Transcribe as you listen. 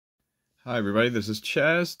Hi everybody, this is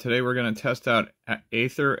Chaz. Today we're going to test out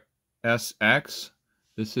AetherSX.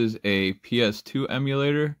 This is a PS2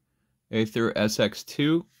 emulator,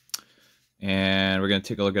 AetherSX2, and we're going to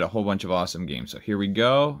take a look at a whole bunch of awesome games. So here we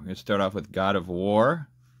go. We're going to start off with God of War.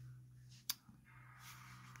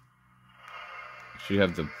 So you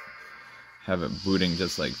have it booting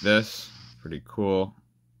just like this. Pretty cool.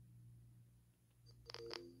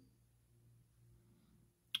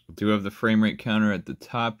 Do have the frame rate counter at the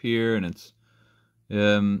top here, and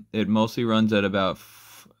it mostly runs at about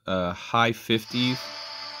high 50s.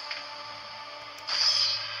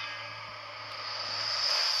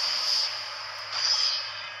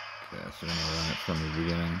 Okay, so I'm gonna run it from the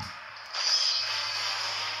beginning.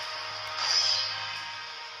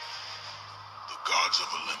 The gods of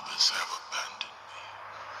Olympus have abandoned me.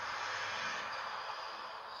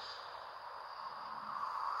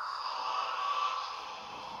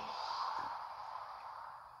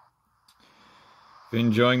 If you're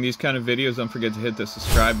enjoying these kind of videos, don't forget to hit the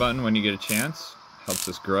subscribe button when you get a chance. Helps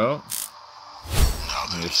us grow.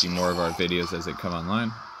 And you'll see more of our videos as they come online.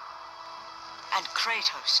 And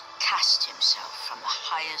Kratos cast himself from the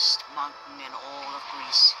highest mountain in all of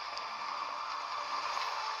Greece.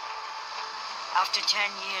 After 10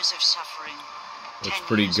 years of suffering, Looks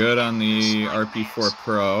pretty good on the RP4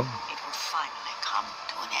 Pro. It would finally come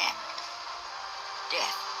to an end.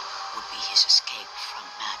 Death would be his escape from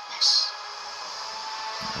madness.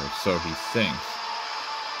 Or so he thinks.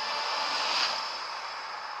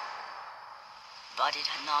 But it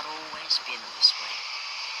had not always been this way.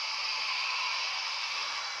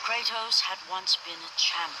 Kratos had once been a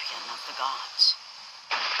champion of the gods.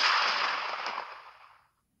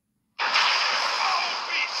 Foul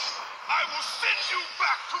beast! I will send you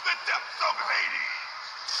back to the depths of Hades!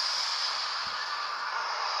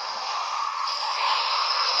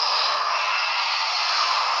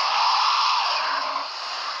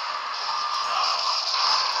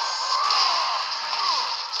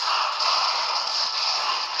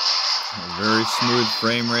 A very smooth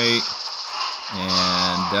frame rate,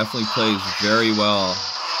 and definitely plays very well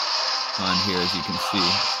on here, as you can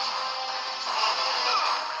see.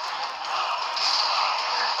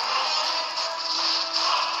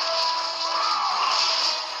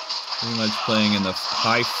 Pretty much playing in the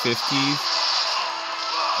high 50s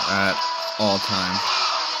at all times.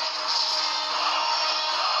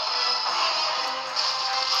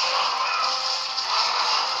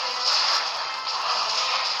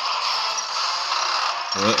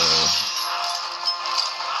 Uh-oh.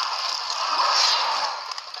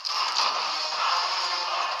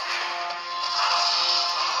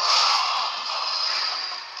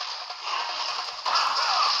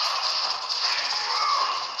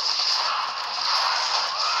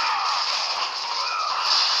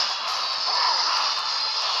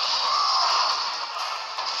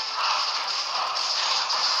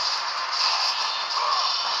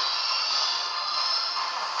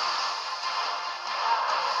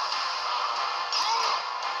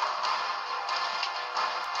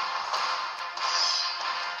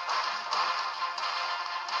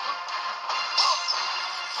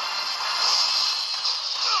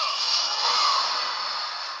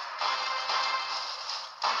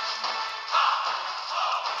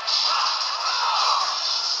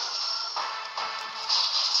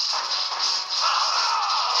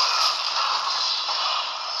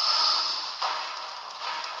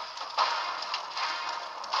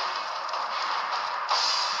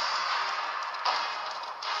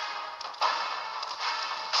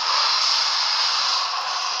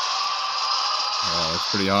 Oh, that's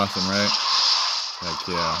pretty awesome, right? Heck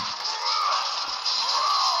yeah.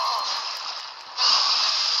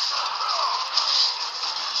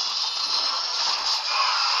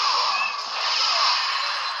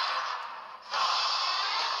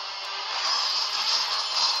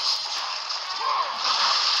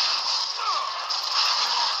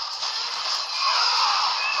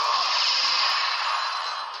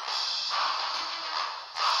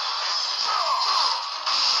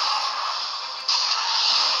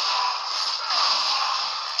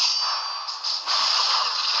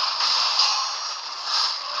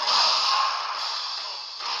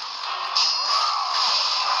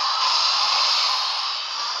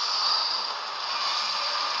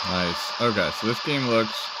 Nice. Okay, so this game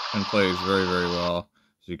looks and plays very, very well,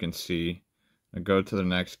 as you can see. I'll go to the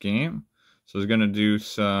next game. So we're gonna do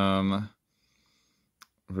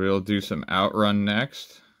we'll do some Outrun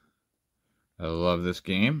next. I love this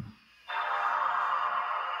game.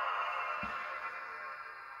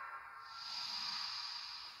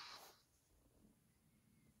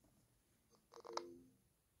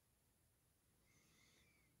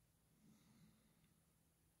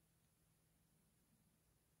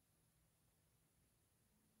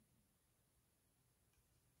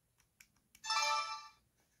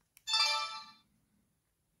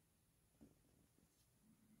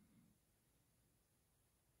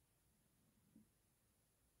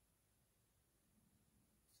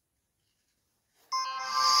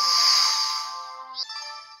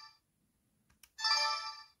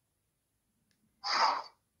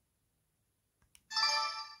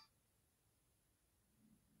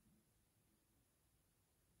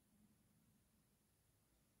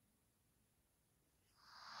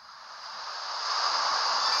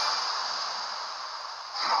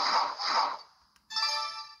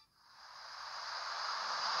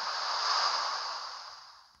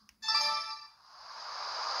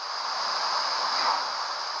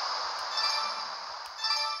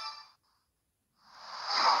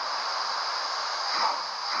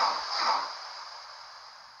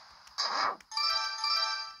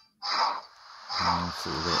 Let's see,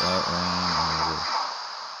 we go outrun.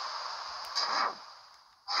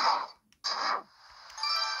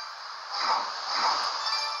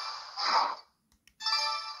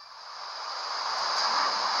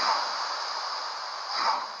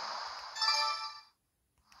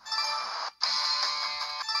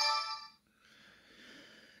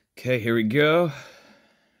 Okay, here we go.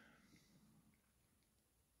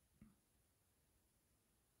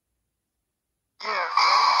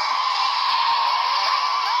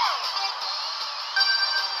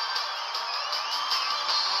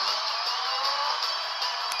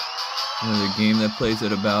 Another game that plays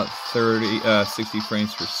at about 60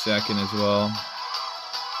 frames per second as well.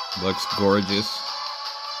 Looks gorgeous.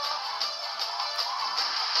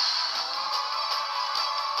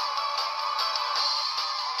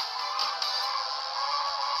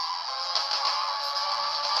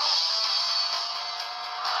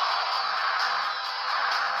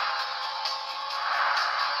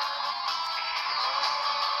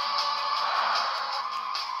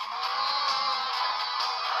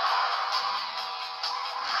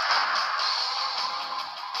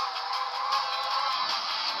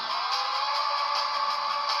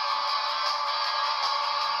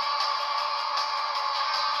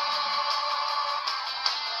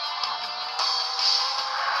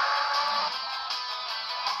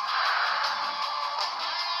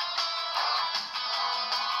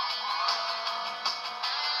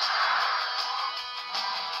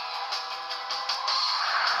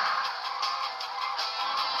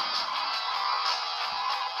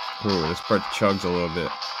 Ooh, this part chugs a little bit.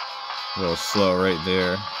 A little slow right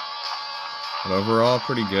there. But overall,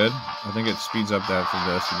 pretty good. I think it speeds up after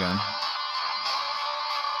this again.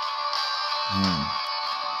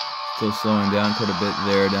 Still slowing down quite a bit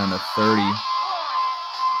there, down to 30.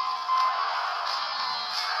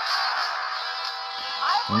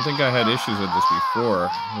 I don't think I had issues with this before.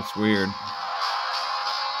 That's weird.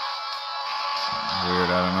 I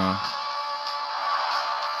don't know.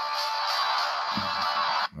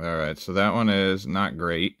 Alright, so that one is not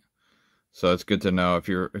great. So it's good to know if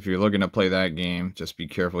you're looking to play that game, just be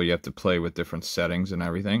careful. You have to play with different settings and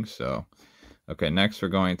everything. So, okay, next we're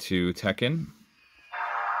going to Tekken.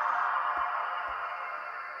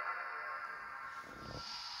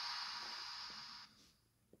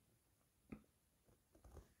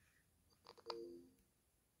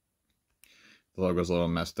 The logo's a little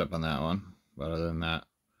messed up on that one, but other than that,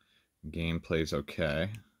 game plays okay.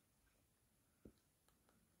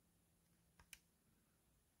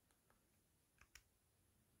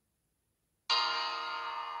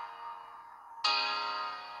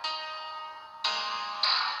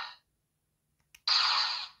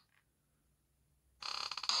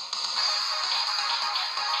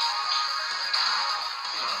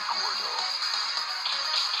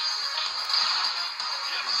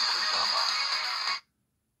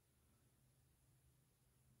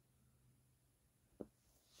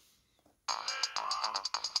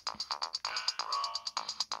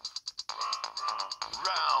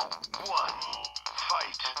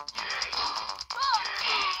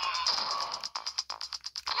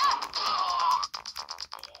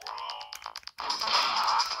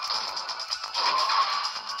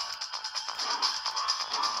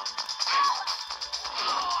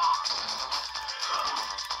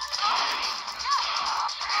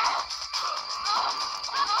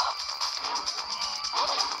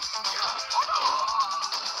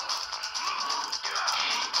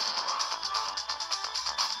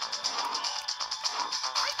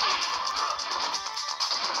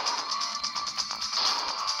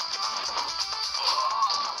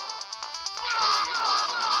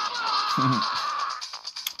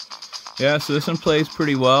 Yeah, so this one plays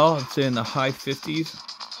pretty well. I'd say in the high 50s.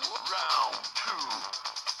 Round 2,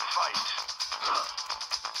 fight.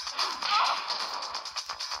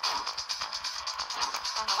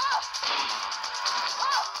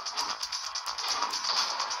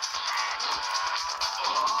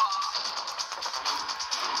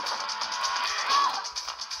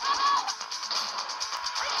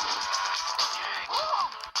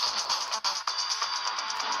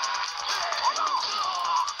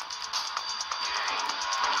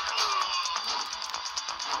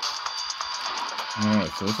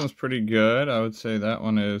 Alright, so this one's pretty good. I would say that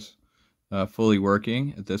one is fully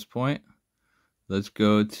working at this point. Let's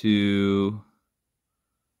go to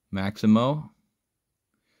Maximo.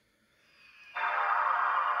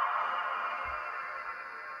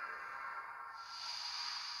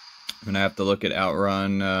 I'm going to have to look at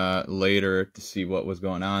Outrun later to see what was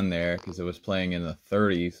going on there, because it was playing in the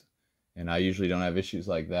 30s, and I usually don't have issues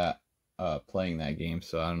like that playing that game,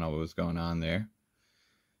 so I don't know what was going on there.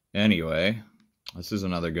 Anyway, This is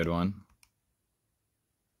another good one.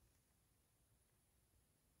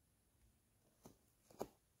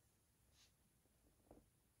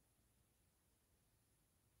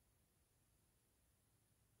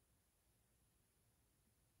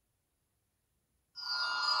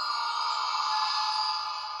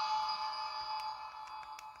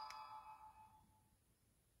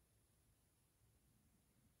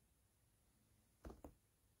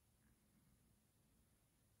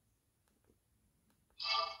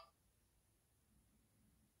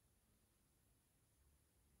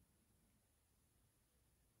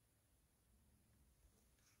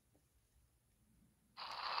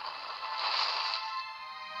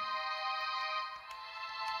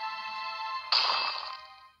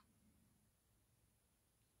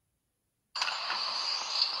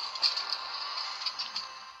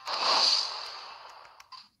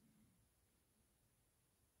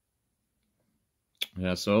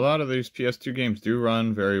 Yeah, so a lot of these PS2 games do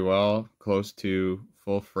run very well, close to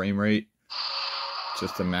full frame rate.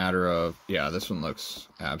 Just a matter of, yeah, this one looks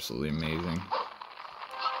absolutely amazing.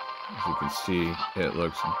 As you can see, it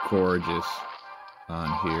looks gorgeous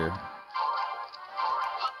on here.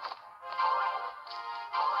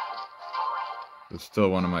 It's still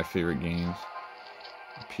one of my favorite games,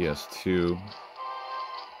 PS2.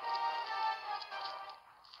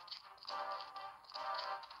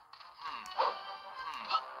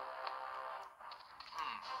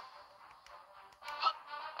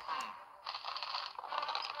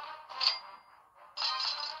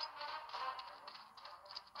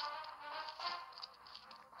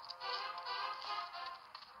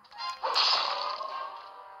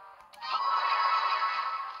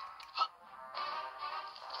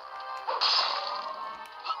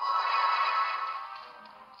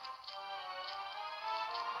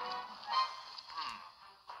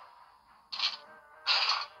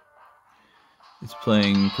 It's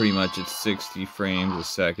playing pretty much at 60 frames a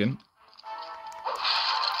second.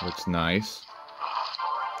 Looks nice.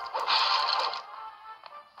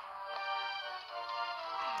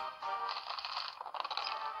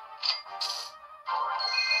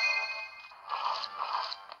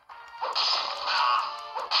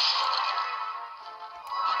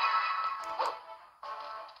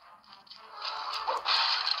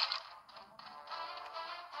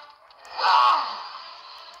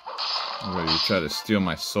 You try to steal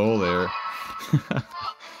my soul there.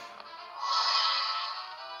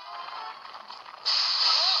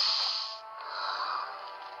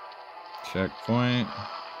 Checkpoint.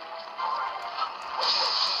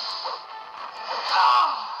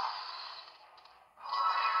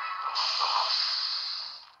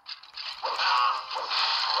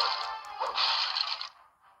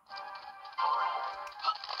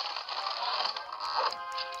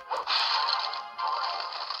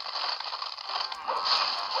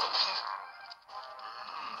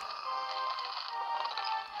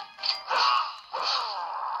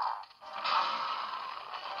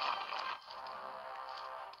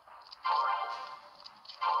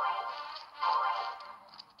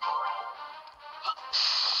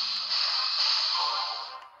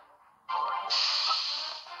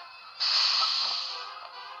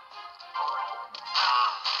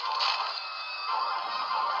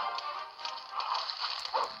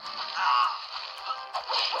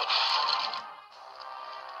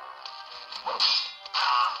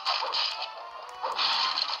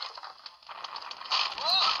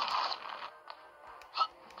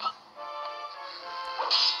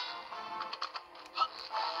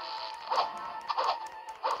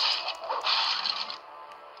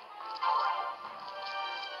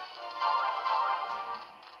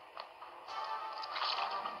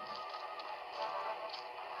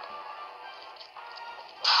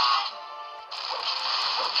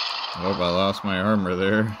 Oh, I lost my armor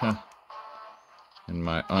there. And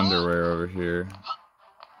my underwear over here.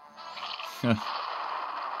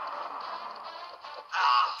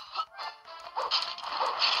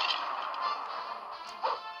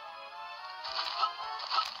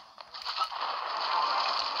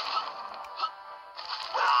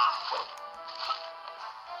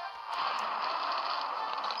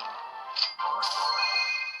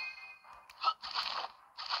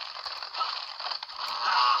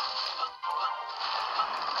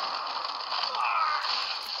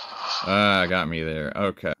 Ah, got me there.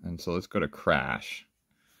 Okay. And so let's go to Crash.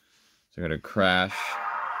 So I go to Crash,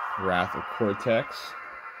 Wrath of Cortex.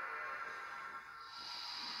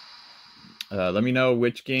 Let me know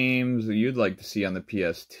which games you'd like to see on the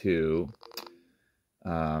PS2.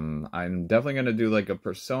 I'm definitely going to do like a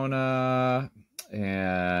Persona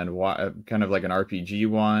and kind of like an RPG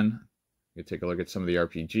one. You take a look at some of the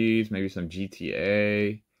RPGs, maybe some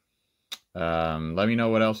GTA. Let me know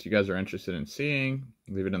what else you guys are interested in seeing.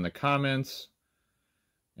 Leave it in the comments,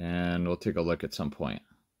 and we'll take a look at some point.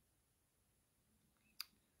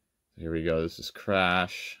 Here we go. This is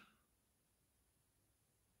Crash.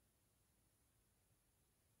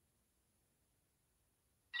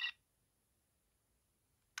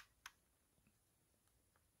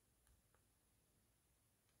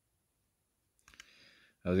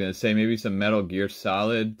 I was going to say maybe some Metal Gear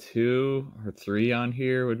Solid 2 or 3 on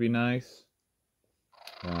here would be nice.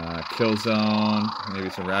 Killzone,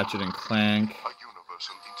 maybe some Ratchet and Clank.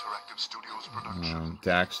 Universal Interactive Studios production.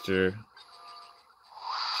 Daxter.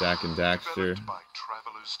 Jak and Daxter. Developed by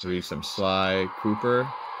Traveller's Maybe Tales. some Sly Cooper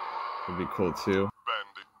would be cool too.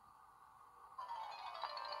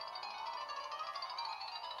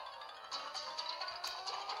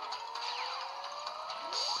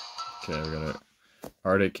 Okay, we got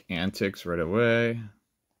Arctic Antics right away.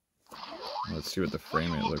 Let's see what the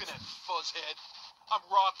frame rate looks like. Fuzzhead? I'm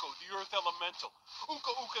Rocco, the Earth Elemental. Uka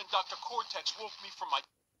Uka and Dr. Cortex woke me from my...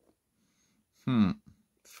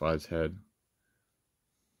 Fuzzhead.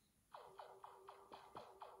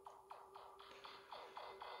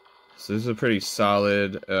 So this is a pretty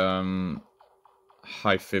solid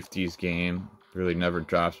high 50s game. Really never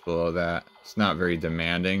drops below that. It's not very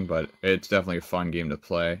demanding, but it's definitely a fun game to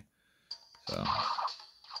play. So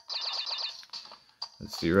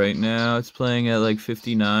let's see, right now it's playing at like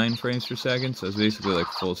 59 frames per second, so it's basically like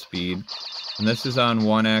full speed. And this is on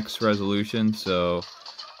 1x resolution, so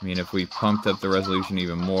I mean if we pumped up the resolution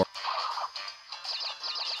even more.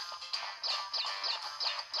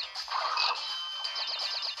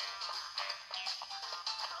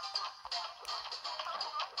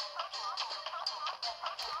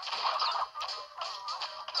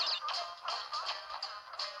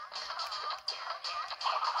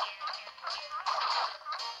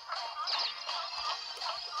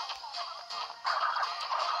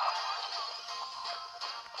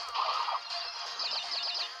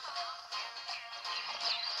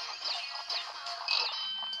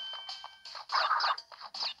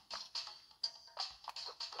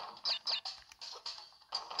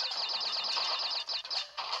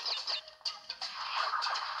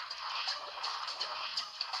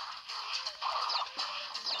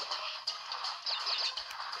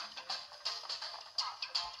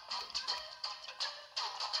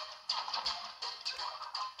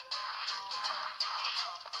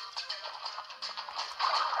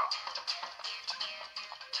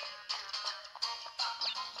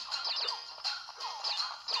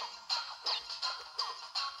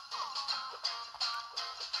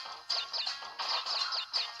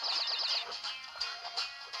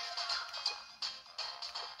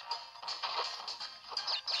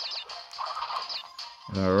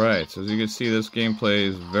 Alright, so as you can see, this game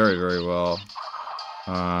plays very, very well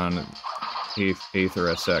on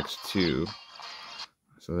AetherSX2.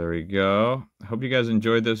 So there we go. I hope you guys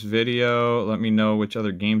enjoyed this video. Let me know which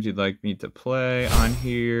other games you'd like me to play on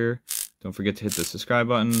here. Don't forget to hit the subscribe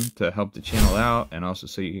button to help the channel out, and also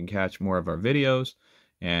so you can catch more of our videos.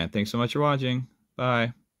 And thanks so much for watching.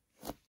 Bye.